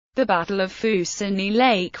The Battle of Fucine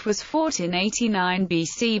Lake was fought in 89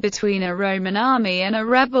 BC between a Roman army and a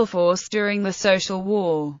rebel force during the Social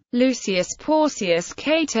War. Lucius Porcius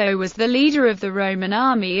Cato was the leader of the Roman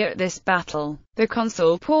army at this battle. The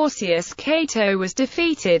consul Porcius Cato was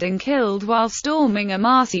defeated and killed while storming a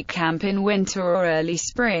Marsic camp in winter or early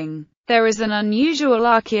spring. There is an unusual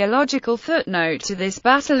archaeological footnote to this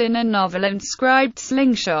battle in a novel inscribed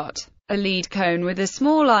slingshot. A lead cone with a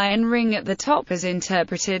small iron ring at the top is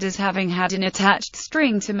interpreted as having had an attached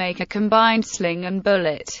string to make a combined sling and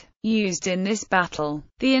bullet used in this battle.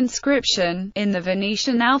 The inscription, in the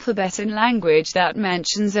Venetian alphabet and language that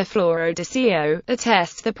mentions a Florodiceo,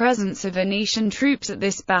 attests the presence of Venetian troops at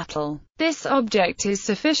this battle. This object is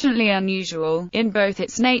sufficiently unusual, in both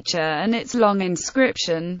its nature and its long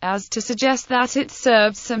inscription, as to suggest that it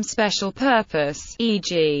served some special purpose,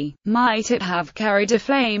 e.g., might it have carried a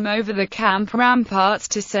flame over the camp ramparts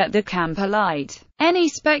to set the camp alight. Any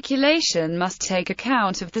speculation must take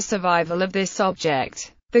account of the survival of this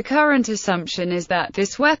object. The current assumption is that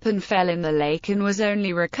this weapon fell in the lake and was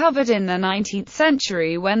only recovered in the 19th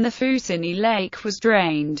century when the Fucine Lake was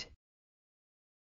drained.